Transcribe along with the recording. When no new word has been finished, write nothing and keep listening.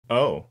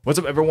Oh, what's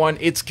up everyone,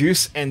 it's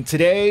Goose, and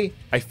today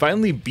I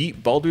finally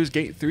beat Baldur's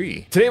Gate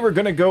 3. Today we're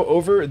gonna go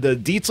over the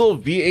Diezel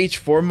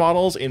VH4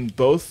 models in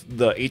both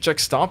the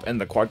HX Stomp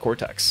and the Quad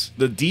Cortex.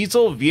 The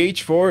Diezel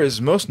VH4 is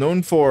most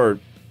known for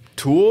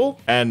Tool,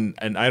 and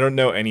I don't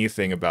know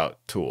anything about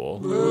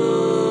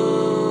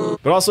Tool.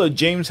 But also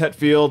James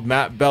Hetfield,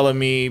 Matt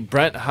Bellamy,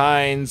 Brent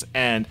Hines,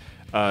 and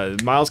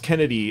Miles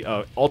Kennedy,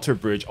 Alter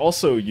Bridge,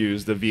 also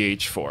use the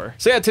VH4.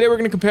 So yeah, today we're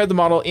going to compare the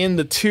model in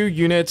the two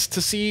units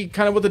to see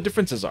kind of what the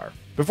differences are.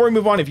 Before we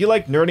move on, if you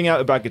like nerding out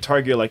about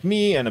guitar gear like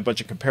me and a bunch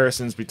of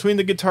comparisons between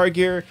the guitar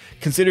gear,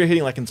 consider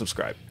hitting like and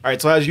subscribe.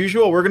 Alright, so as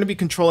usual, we're going to be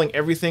controlling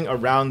everything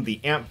around the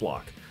amp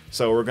block.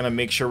 So we're going to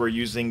make sure we're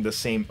using the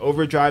same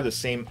overdrive, the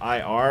same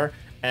IR,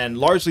 and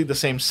largely the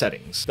same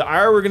settings. The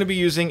IR we're going to be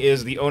using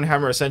is the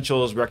Ownhammer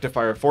Essentials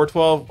Rectifier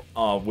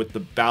 412 with the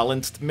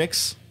balanced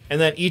mix. And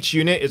then each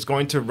unit is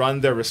going to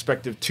run their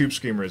respective tube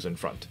screamers in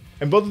front.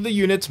 And both of the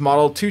units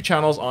model two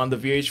channels on the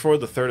VH4,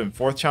 the third and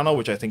fourth channel,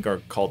 which I think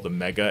are called the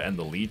Mega and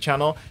the Lead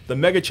channel. The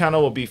Mega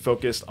channel will be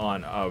focused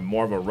on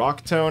more of a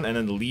rock tone, and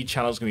then the Lead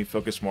channel is going to be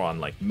focused more on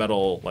like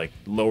metal, like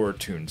lower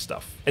tune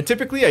stuff. And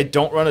typically I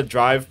don't run a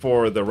drive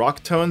for the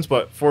rock tones,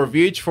 but for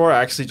VH4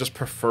 I actually just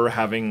prefer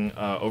having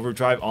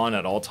overdrive on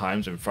at all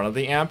times in front of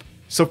the amp.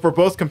 So for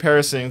both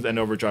comparisons, an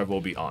overdrive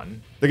will be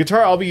on. The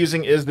guitar I'll be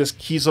using is this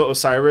Kiesel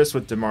Osiris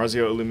with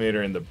DiMarzio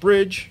Illuminator in the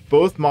bridge.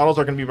 Both models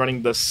are going to be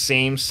running the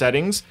same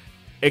settings,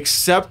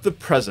 except the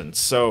presence.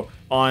 So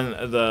on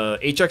the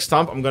HX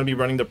Stomp, I'm going to be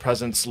running the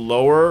presence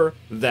lower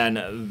than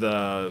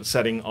the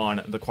setting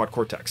on the Quad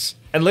Cortex.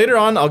 And later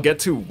on, I'll get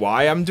to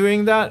why I'm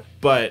doing that,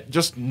 but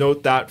just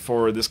note that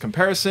for this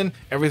comparison,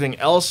 everything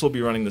else will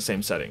be running the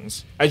same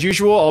settings. As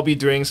usual, I'll be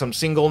doing some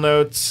single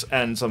notes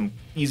and some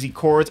easy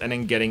chords, and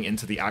then getting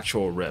into the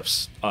actual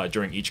riffs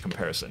during each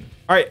comparison.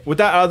 All right, with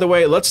that out of the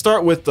way, let's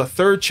start with the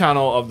third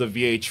channel of the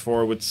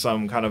VH4 with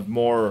some kind of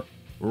more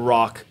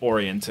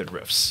rock-oriented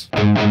riffs.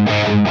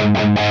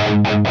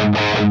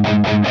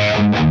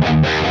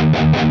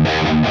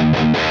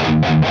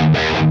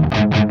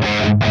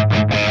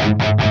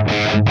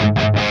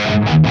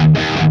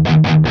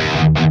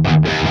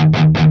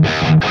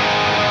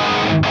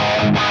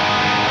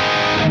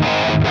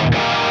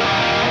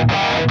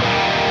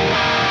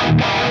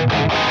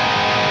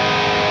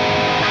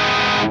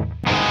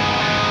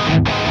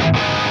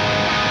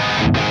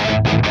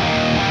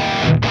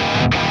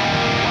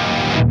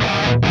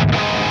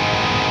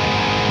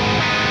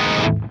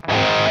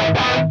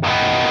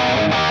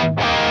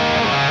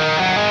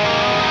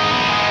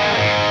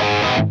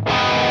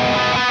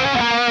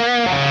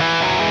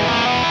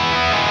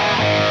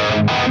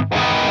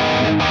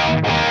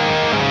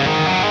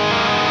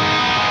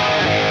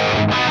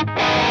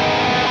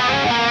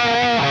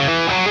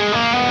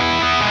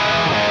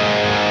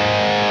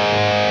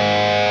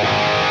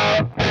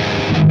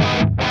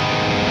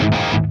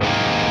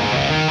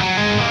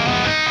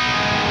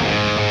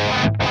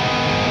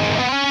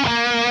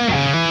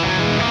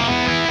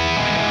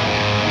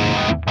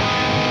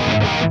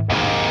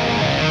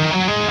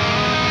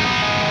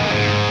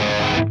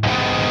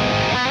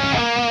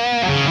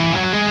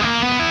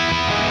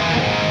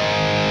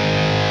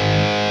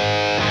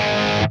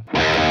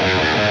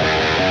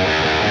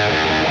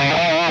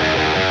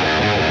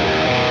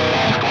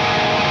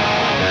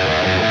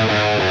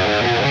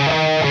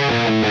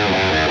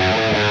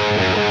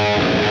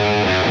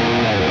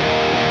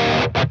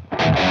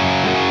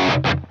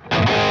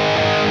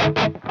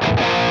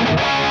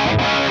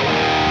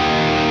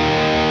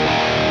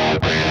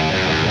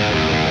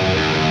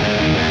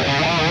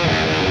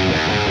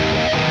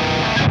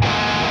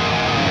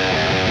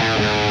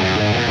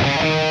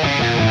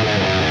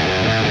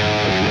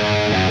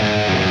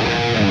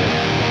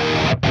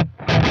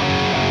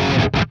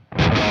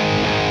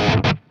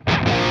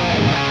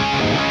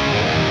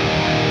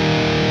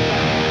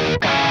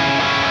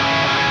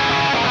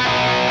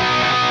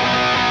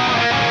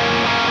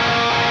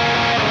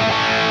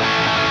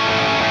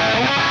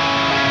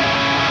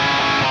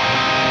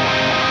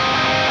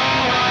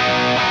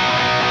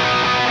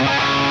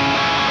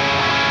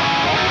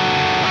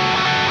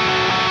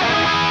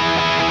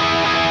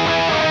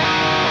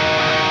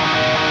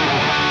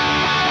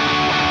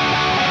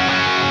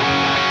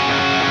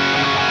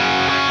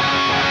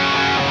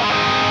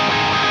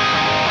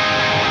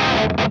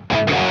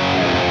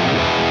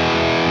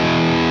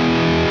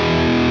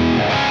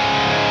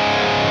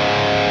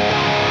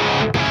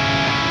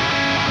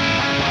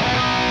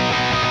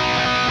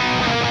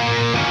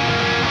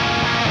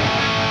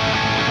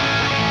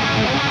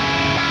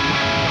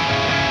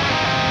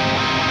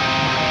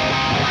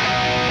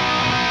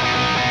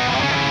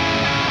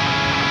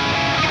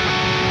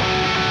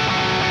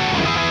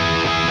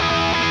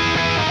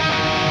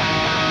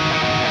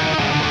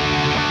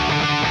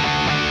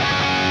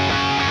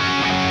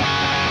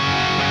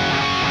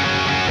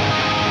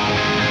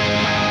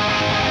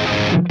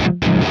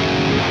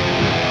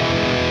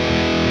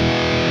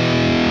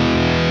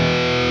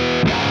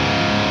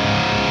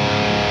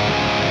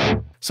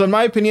 So in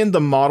my opinion,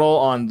 the model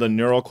on the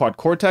Neural Quad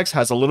Cortex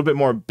has a little bit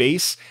more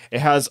bass.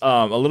 It has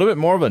a little bit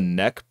more of a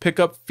neck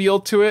pickup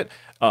feel to it.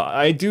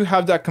 I do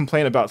have that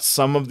complaint about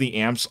some of the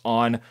amps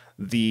on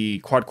the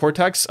Quad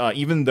Cortex.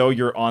 Even though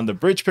you're on the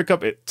bridge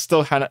pickup, it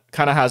still kind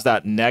of has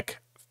that neck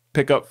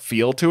pickup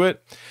feel to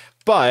it.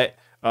 But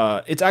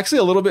it's actually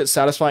a little bit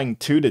satisfying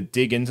too to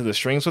dig into the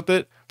strings with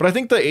it. But I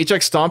think the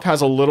HX Stomp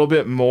has a little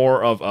bit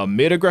more of a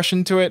mid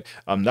aggression to it.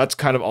 That's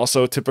kind of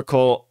also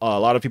typical. A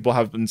lot of people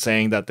have been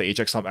saying that the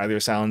HX Stomp either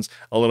sounds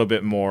a little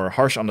bit more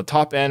harsh on the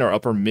top end or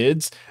upper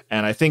mids,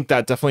 and I think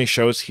that definitely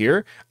shows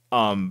here.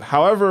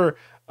 However,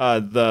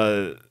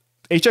 the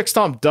HX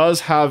Stomp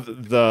does have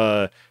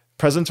the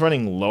presence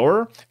running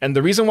lower, and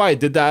the reason why I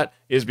did that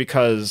is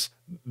because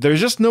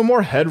there's just no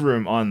more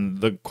headroom on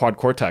the Quad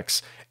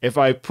Cortex. If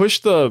I push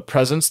the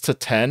presence to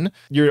 10,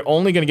 you're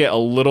only going to get a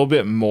little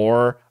bit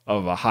more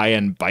of a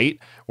high-end bite,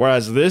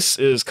 whereas this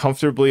is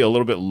comfortably a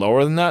little bit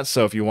lower than that.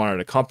 So if you wanted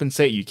to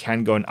compensate, you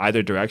can go in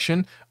either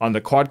direction. On the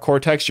Quad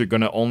Cortex, you're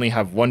going to only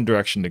have one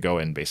direction to go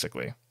in,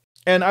 basically.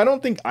 And I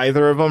don't think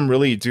either of them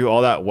really do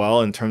all that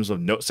well in terms of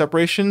note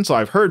separation. So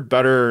I've heard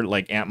better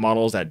like amp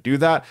models that do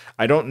that.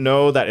 I don't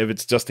know that if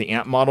it's just the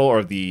amp model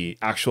or the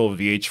actual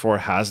VH4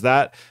 has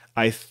that.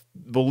 I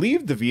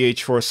believe the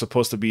VH4 is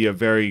supposed to be a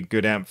very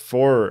good amp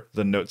for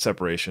the note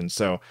separation.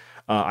 So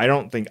I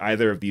don't think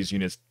either of these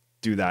units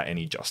do that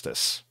any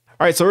justice.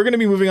 All right, so we're going to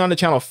be moving on to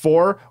channel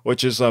 4,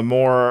 which is a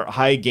more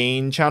high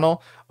gain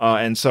channel.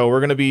 And so we're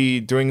going to be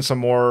doing some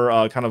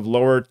more kind of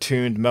lower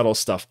tuned metal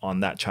stuff on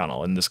that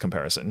channel in this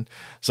comparison.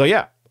 So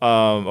yeah,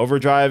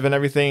 overdrive and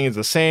everything is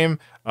the same.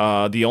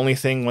 The only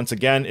thing, once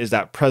again, is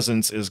that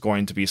presence is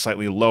going to be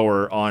slightly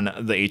lower on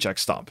the HX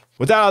Stomp.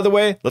 With that out of the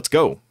way, let's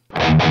go.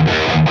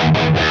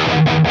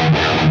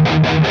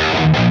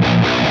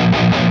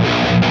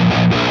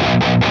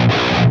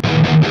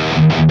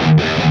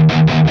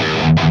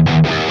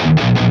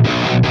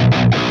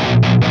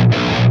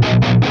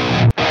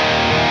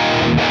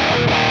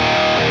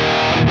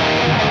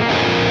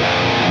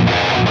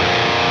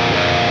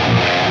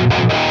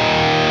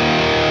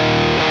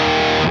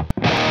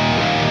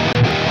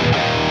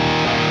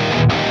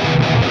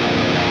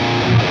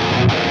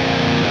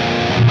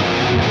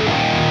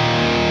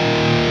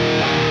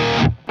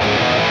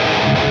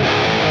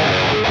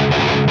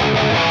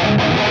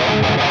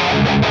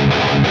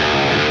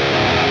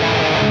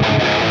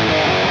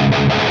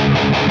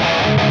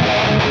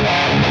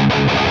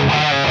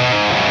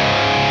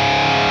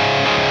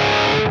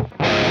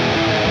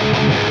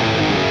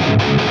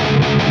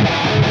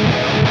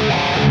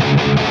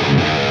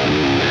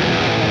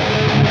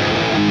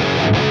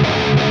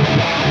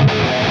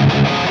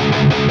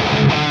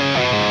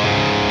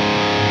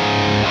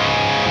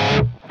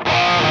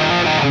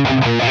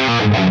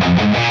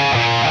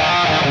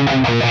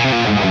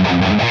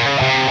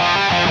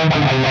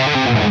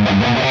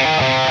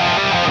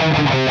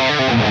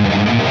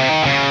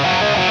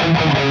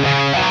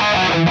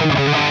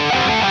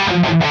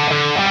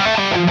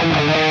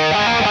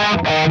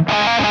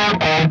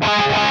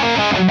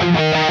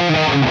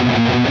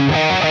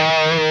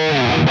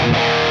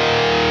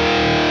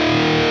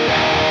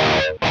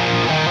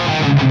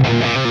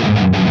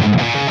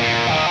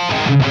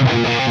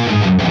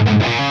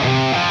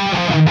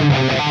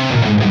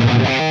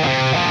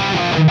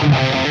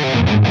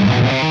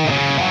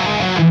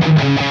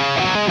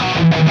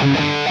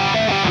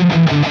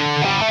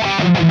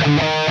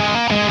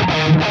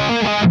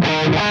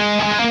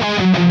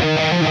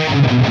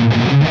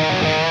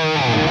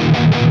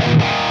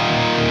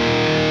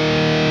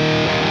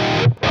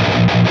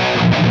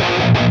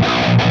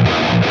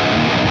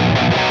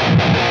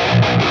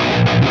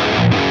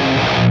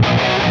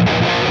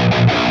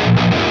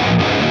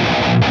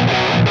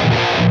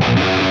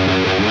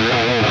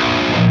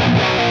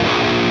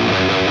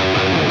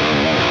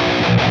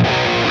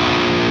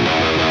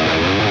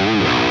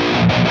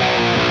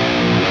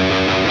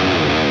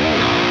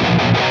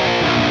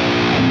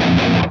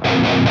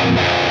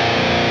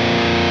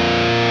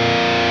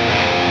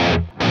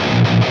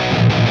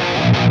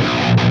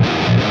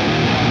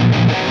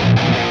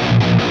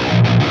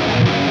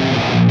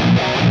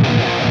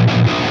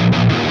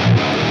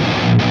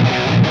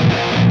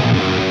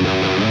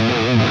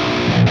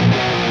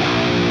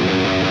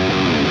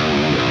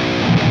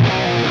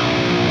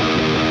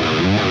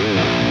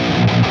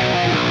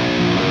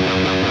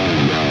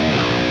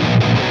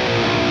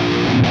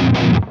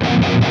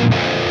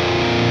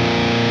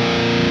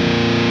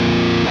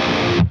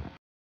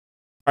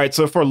 All right,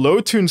 so for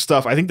low tune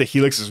stuff, I think the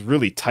Helix is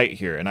really tight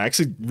here, and I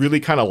actually really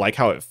kind of like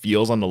how it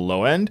feels on the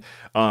low end.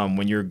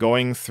 When you're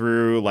going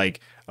through like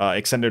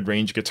extended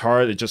range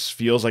guitar, it just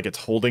feels like it's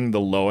holding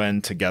the low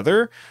end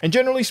together. And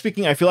generally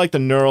speaking, I feel like the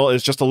Neural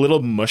is just a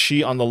little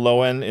mushy on the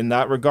low end in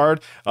that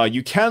regard.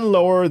 You can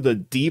lower the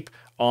deep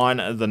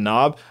on the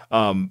knob,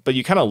 but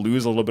you kind of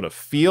lose a little bit of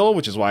feel,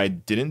 which is why I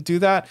didn't do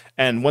that.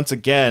 And once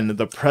again,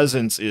 the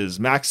presence is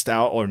maxed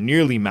out or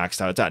nearly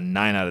maxed out. It's at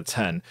 9 out of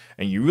 10,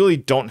 and you really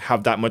don't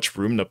have that much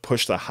room to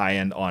push the high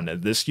end on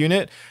this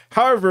unit.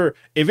 However,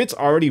 if it's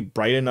already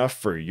bright enough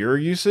for your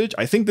usage,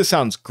 I think this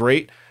sounds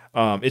great.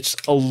 It's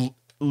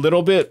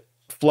little bit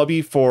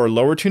flubby for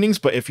lower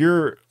tunings, but if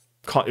you're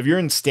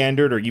in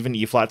standard or even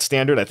E flat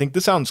standard, I think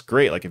this sounds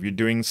great. Like if you're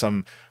doing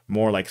some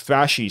more like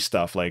thrashy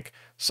stuff, like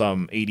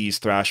some 80s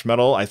thrash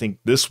metal, I think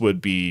this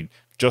would be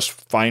just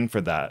fine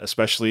for that,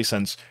 especially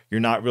since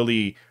you're not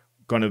really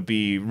going to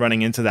be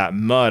running into that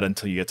mud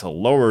until you get to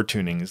lower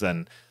tunings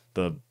than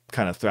the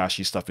kind of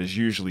thrashy stuff is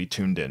usually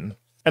tuned in.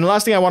 And the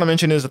last thing I want to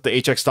mention is that the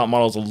HX Stomp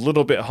model is a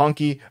little bit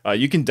honky.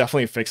 You can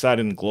definitely fix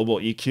that in global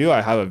EQ.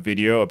 I have a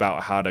video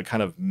about how to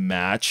kind of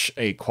match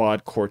a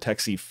quad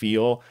Cortex-y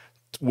feel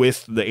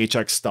with the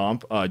HX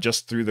Stomp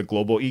just through the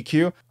global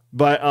EQ.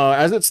 But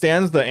as it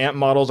stands, the amp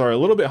models are a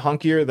little bit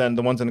hunkier than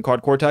the ones in the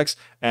quad Cortex,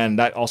 and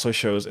that also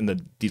shows in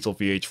the Diezel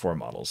VH4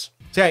 models.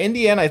 So yeah, in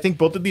the end, I think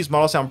both of these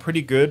models sound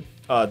pretty good,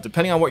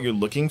 depending on what you're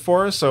looking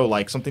for. So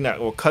like something that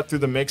will cut through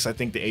the mix, I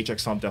think the HX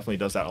Stomp definitely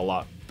does that a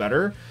lot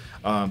better.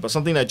 But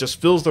something that just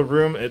fills the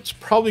room, it's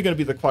probably going to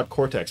be the quad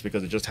Cortex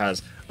because it just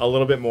has a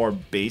little bit more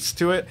bass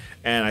to it,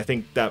 and I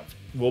think that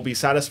will be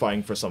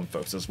satisfying for some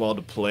folks as well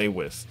to play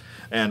with.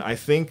 And I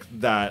think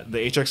that the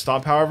HX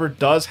Stomp, however,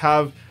 does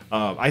have,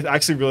 I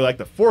actually really like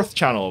the fourth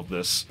channel of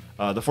this,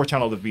 the fourth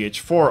channel of the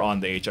VH4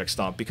 on the HX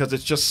Stomp, because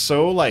it's just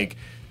so like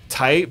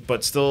tight,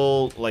 but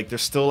still like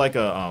there's still like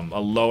a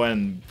low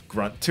end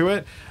grunt to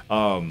it.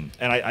 And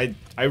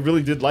I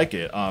really did like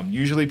it.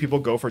 Usually people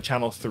go for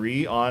channel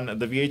 3 on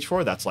the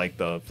VH4. That's like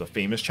the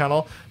famous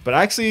channel. But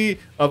actually,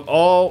 of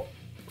all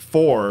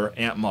 4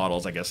 amp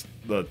models, I guess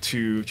the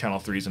 2 channel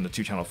 3s and the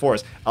 2 channel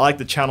 4s, I like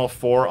the channel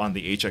 4 on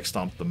the HX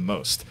Stomp the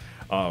most.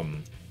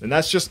 And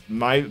that's just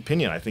my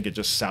opinion. I think it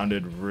just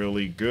sounded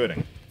really good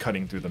and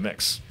cutting through the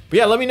mix. But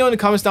yeah, let me know in the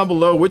comments down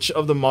below which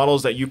of the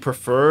models that you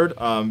preferred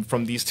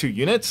from these 2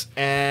 units.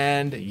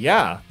 And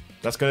yeah,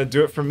 that's going to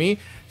do it for me.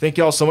 Thank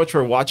you all so much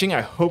for watching.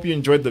 I hope you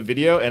enjoyed the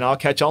video, and I'll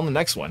catch y'all in the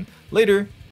next one. Later.